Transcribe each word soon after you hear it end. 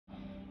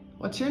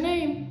What's your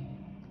name?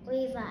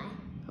 Levi.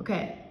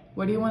 Okay,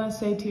 what do you want to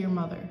say to your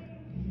mother?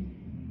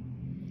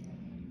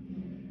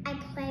 I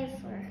play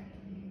for her.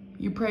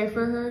 You pray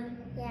for her?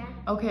 Yeah.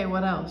 Okay,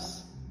 what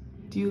else?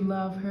 Do you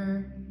love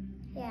her?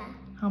 Yeah.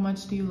 How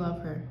much do you love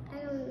her?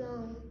 I don't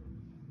know.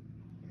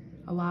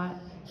 A lot?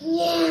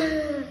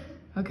 Yeah.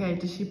 Okay,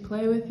 does she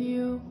play with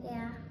you?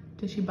 Yeah.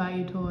 Does she buy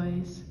you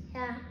toys?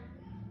 Yeah.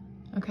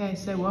 Okay,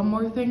 say one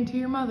more thing to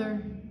your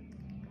mother.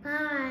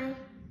 Bye.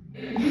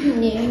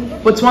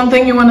 What's one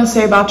thing you want to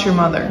say about your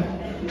mother?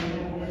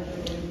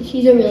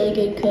 She's a really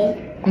good cook.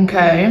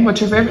 Okay, what's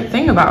your favorite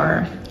thing about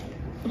her?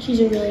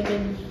 She's a really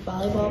good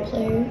volleyball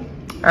player.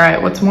 All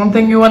right, what's one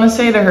thing you want to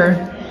say to her?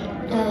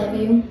 I love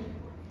you.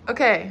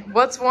 Okay,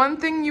 what's one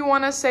thing you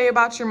want to say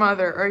about your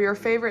mother or your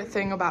favorite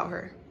thing about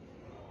her?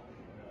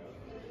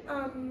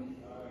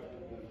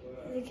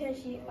 Because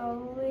she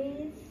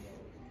always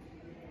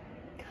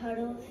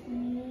cuddles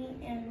me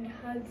and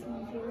hugs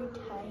me very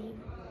tight.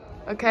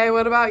 Okay,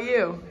 what about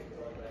you?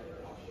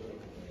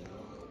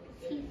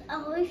 She's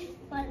always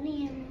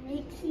funny and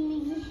makes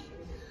me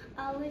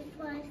always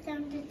want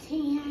them to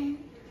tan.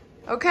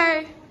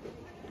 Okay,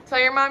 tell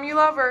your mom you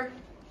love her.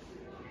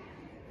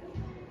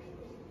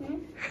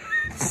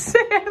 Say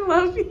I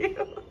love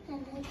you.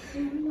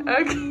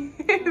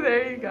 Okay,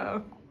 there you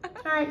go.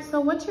 All right, so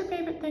what's your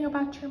favorite thing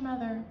about your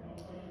mother?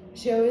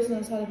 She always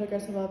knows how to pick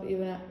herself up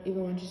even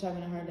when she's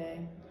having a hard day.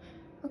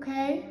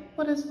 Okay,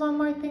 what is one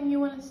more thing you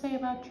want to say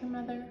about your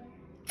mother?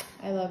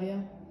 I love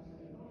you.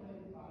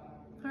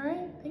 All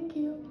right, thank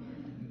you.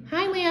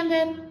 Hi,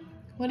 Landon.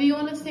 What do you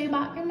want to say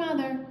about your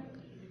mother?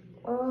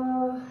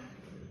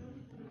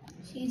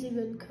 She's a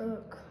good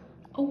cook.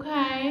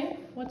 Okay,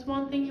 what's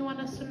one thing you want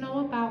us to know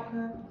about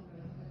her?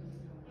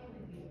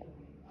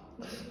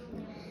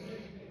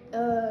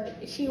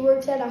 She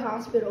works at a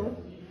hospital.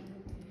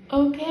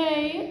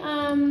 Okay,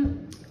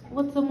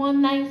 what's the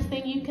one nice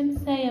thing you can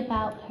say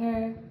about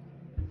her?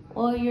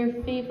 Or your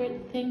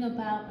favorite thing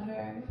about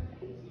her?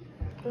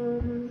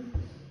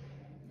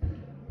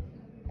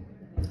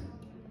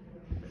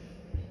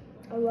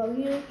 I love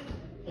you.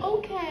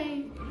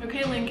 Okay.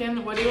 Okay,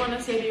 Lincoln, what do you want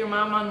to say to your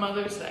mom on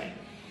Mother's Day?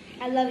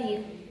 I love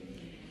you.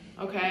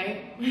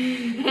 Okay.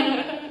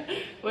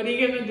 What are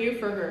you gonna do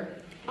for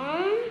her?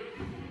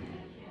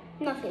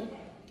 Nothing.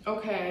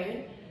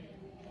 Okay.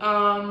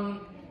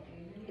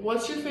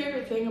 What's your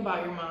favorite thing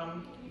about your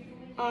mom?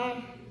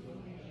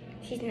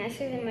 She's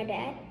nicer than my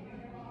dad.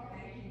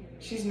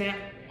 She's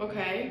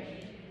okay.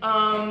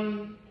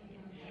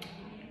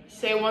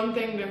 Say one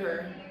thing to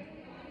her.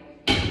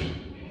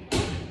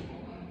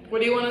 What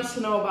do you want us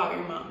to know about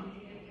your mom?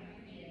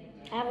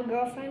 I have a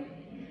girlfriend.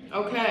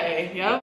 Okay, yep.